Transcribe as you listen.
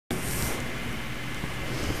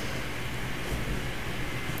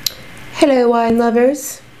Hello wine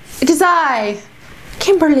lovers, it is I,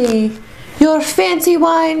 Kimberly, your fancy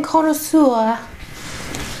wine connoisseur.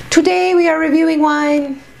 Today we are reviewing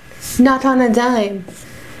wine not on a dime,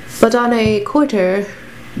 but on a quarter.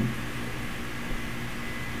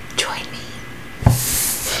 Join me.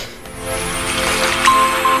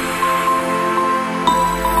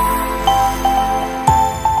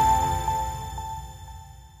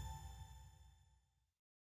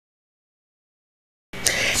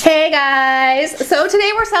 Hey guys! So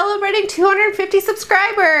today we're celebrating 250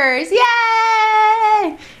 subscribers!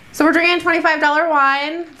 Yay! So we're drinking $25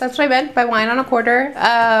 wine. That's what I meant by wine on a quarter.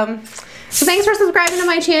 So thanks for subscribing to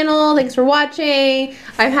my channel. Thanks for watching.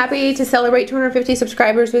 I'm happy to celebrate 250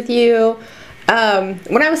 subscribers with you.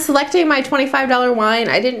 When I was selecting my $25 wine,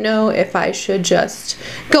 I didn't know if I should just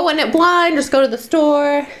go in it blind, just go to the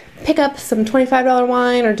store, pick up some $25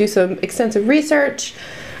 wine, or do some extensive research.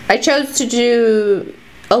 I chose to do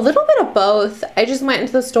a little bit of both. I just went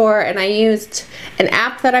into the store and I used an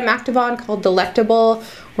app that I'm active on called Delectable,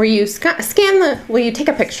 where you you take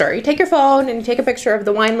a picture. You take your phone and you take a picture of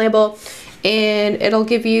the wine label, and it'll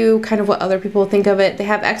give you kind of what other people think of it. They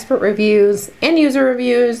have expert reviews and user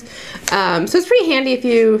reviews. So it's pretty handy if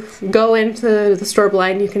you go into the store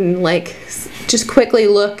blind. You can like just quickly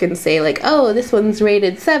look and say like, oh, this one's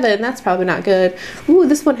rated 7. That's probably not good. Ooh,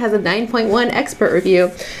 this one has a 9.1 expert review.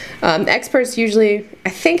 Experts usually, I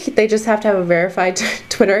think they just have to have a verified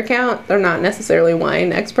Twitter account. They're not necessarily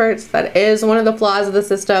wine experts. That is one of the flaws of the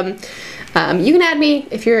system. You can add me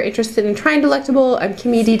if you're interested in trying Delectable. I'm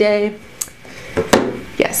Kimmy D-Day.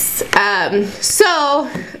 Yes. So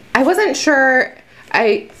I wasn't sure.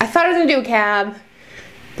 I thought I was gonna do a cab,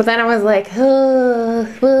 but then I was like, I'm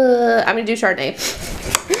gonna do Chardonnay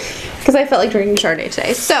because I felt like drinking Chardonnay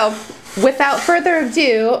today. So without further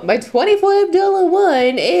ado, my $25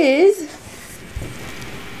 wine is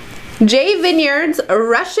Vineyards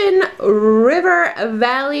Russian River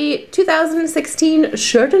Valley 2016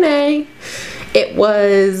 Chardonnay. It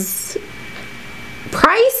was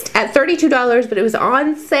priced at $32, but it was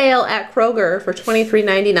on sale at Kroger for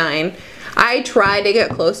 $23.99. I tried to get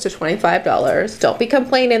close to $25. Don't be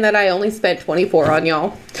complaining that I only spent $24 on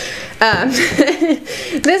y'all.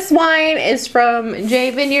 This wine is from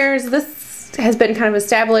Vineyards. This has been kind of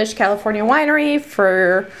established California winery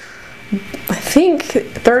for, I think,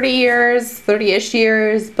 30-ish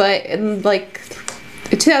years, but in like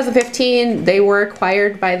 2015 they were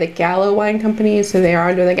acquired by the Gallo Wine Company, so they are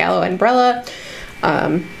under the Gallo umbrella.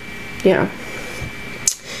 Yeah.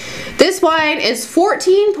 This wine is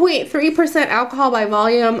 14.3% alcohol by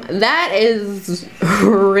volume. That is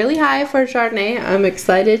really high for Chardonnay. I'm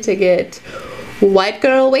excited to get white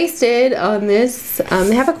girl wasted on this.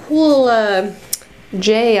 They have a cool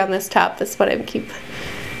J on this top. That's what I keep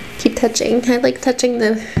touching. I like touching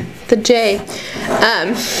the J.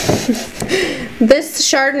 This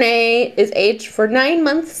Chardonnay is aged for 9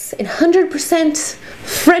 months in 100%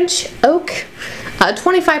 French oak.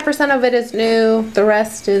 25% of it is new. The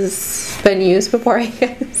rest has been used before, I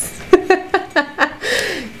guess.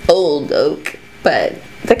 Old oak, but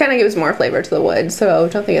that kind of gives more flavor to the wood, so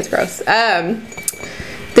don't think it's gross.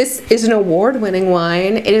 This is an award-winning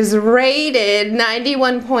wine. It is rated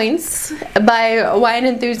 91 points by Wine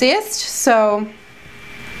Enthusiast, so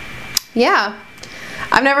yeah.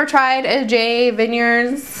 I've never tried a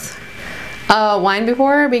Vineyards wine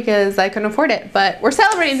before because I couldn't afford it, but we're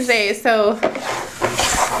celebrating today, so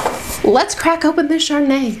let's crack open this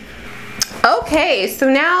Chardonnay. Okay, so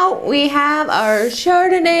now we have our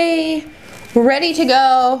Chardonnay ready to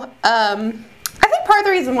go. I think part of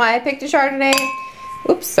the reason why I picked a Chardonnay,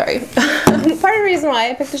 oops, sorry. Part of the reason why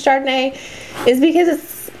I picked a Chardonnay is because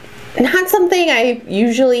it's not something I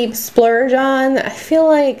usually splurge on. I feel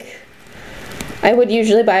like I would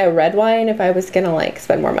usually buy a red wine if I was gonna like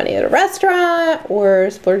spend more money at a restaurant or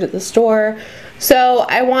splurge at the store. So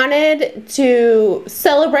I wanted to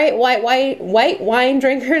celebrate white wine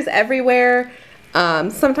drinkers everywhere.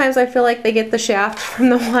 Sometimes I feel like they get the shaft from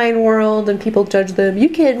the wine world and people judge them. You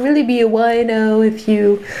can't really be a wino if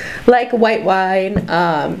you like white wine.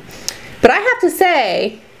 But I have to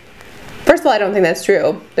say, first of all, I don't think that's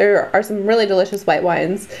true. There are some really delicious white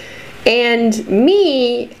wines. And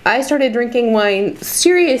me, I started drinking wine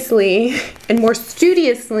seriously and more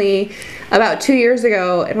studiously about 2 years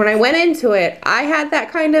ago. And when I went into it, I had that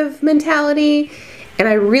kind of mentality and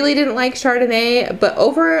I really didn't like Chardonnay. But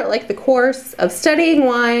over like the course of studying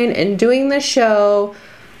wine and doing this show,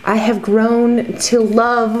 I have grown to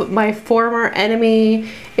love my former enemy.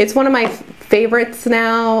 It's one of my favorites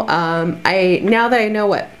now. Now that I know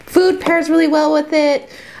what food pairs really well with it,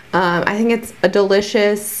 I think it's a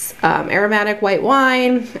delicious aromatic white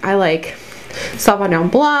wine. I like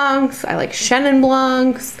Sauvignon Blancs. I like Chenin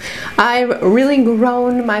Blancs. I've really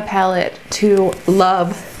grown my palate to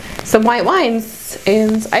love some white wines,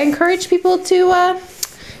 and I encourage people to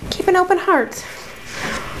keep an open heart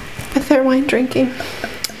with their wine drinking.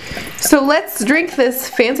 So let's drink this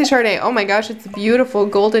fancy Chardonnay. Oh my gosh, it's a beautiful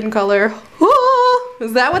golden color. Oh,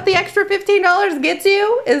 is that what the extra $15 gets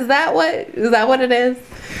you? Is that what it is?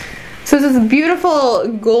 So it's this beautiful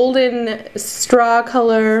golden straw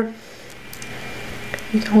color.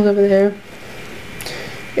 You can hold over there.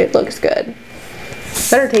 It looks good.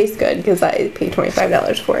 Better taste good because I paid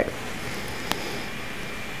 $25 for it.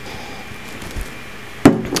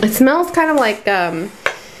 It smells kind of like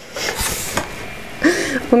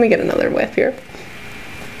let me get another whiff here.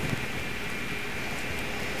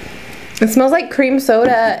 It smells like cream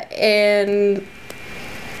soda, and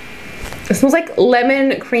it smells like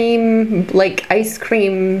lemon cream, like ice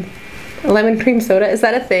cream, lemon cream soda. Is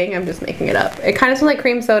that a thing? I'm just making it up. It kind of smells like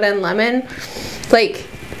cream soda and lemon. Like,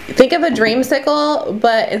 think of a dreamsicle,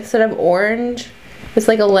 but instead of orange, it's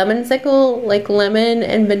like a lemon-sicle, like lemon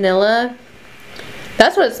and vanilla.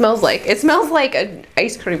 That's what it smells like. It smells like an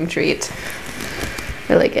ice cream treat.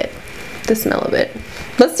 I like it, the smell of it.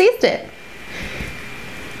 Let's taste it.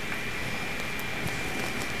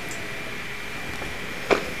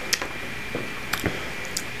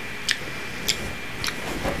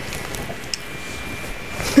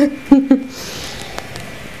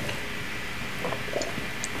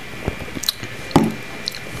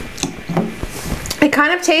 It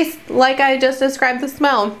kind of tastes like I just described the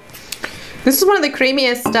smell. This is one of the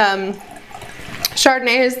creamiest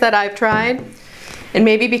Chardonnays that I've tried. And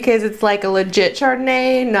maybe because it's like a legit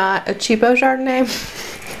Chardonnay, not a cheapo Chardonnay.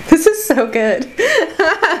 This is so good.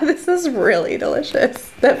 This is really delicious.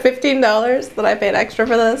 That $15 that I paid extra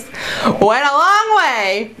for this went a long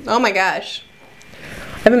way. Oh my gosh.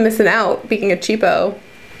 I've been missing out being a cheapo.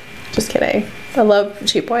 Just kidding. I love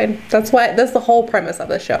cheap wine. That's the whole premise of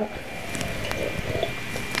this show.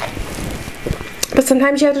 But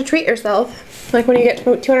sometimes you have to treat yourself. Like when you get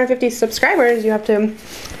to 250 subscribers, you have to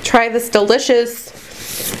try this delicious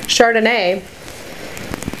Chardonnay.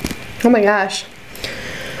 Oh my gosh.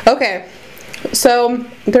 Okay, so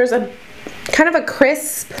there's a kind of a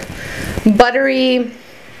crisp, buttery,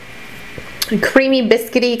 creamy,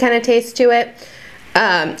 biscuity kind of taste to it.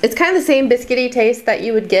 It's kind of the same biscuity taste that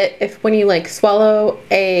you would get when you like swallow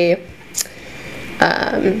a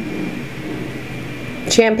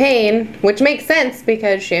champagne, which makes sense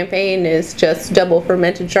because champagne is just double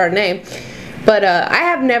fermented Chardonnay. But I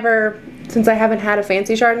have never, since I haven't had a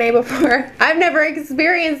fancy Chardonnay before, I've never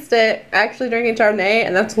experienced it actually drinking Chardonnay,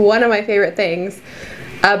 and that's one of my favorite things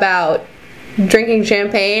about drinking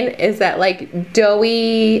champagne is that like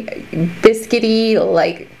doughy, biscuity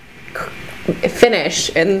like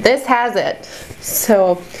finish, and this has it.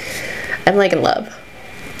 So I'm like in love.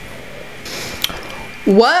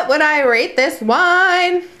 What would I rate this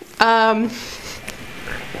wine? I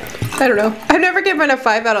don't know. I've never given a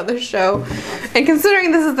 5 out on this show. And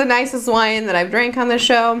considering this is the nicest wine that I've drank on this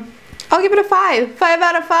show, I'll give it a 5. 5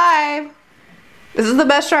 out of 5. This is the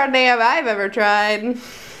best Chardonnay I've ever tried.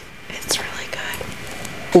 It's really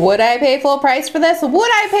good. Would I pay full price for this? Would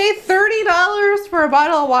I pay $30 for a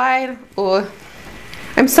bottle of wine? Ugh.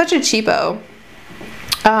 I'm such a cheapo.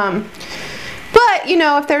 But, you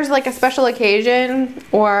know, if there's like a special occasion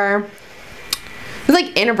or it's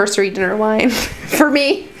like anniversary dinner wine for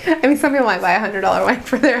me. I mean, some people might buy a $100 wine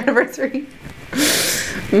for their anniversary.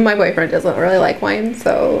 My boyfriend doesn't really like wine,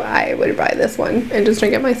 so I would buy this one and just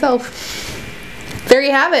drink it myself. There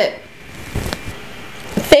you have it.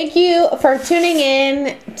 Thank you for tuning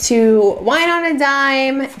in to Wine on a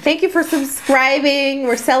Dime. Thank you for subscribing.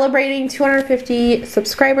 We're celebrating 250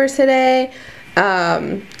 subscribers today.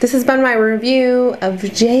 This has been my review of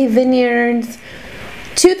J Vineyards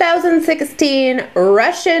 2016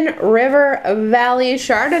 Russian River Valley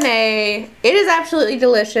Chardonnay. It is absolutely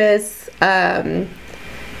delicious. I'm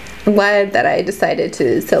glad that I decided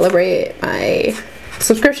to celebrate my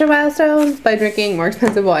subscription milestones by drinking more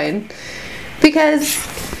expensive wine because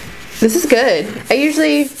this is good. I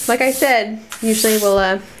usually, like I said,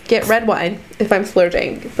 will get red wine if I'm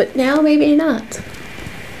splurging, but now maybe not.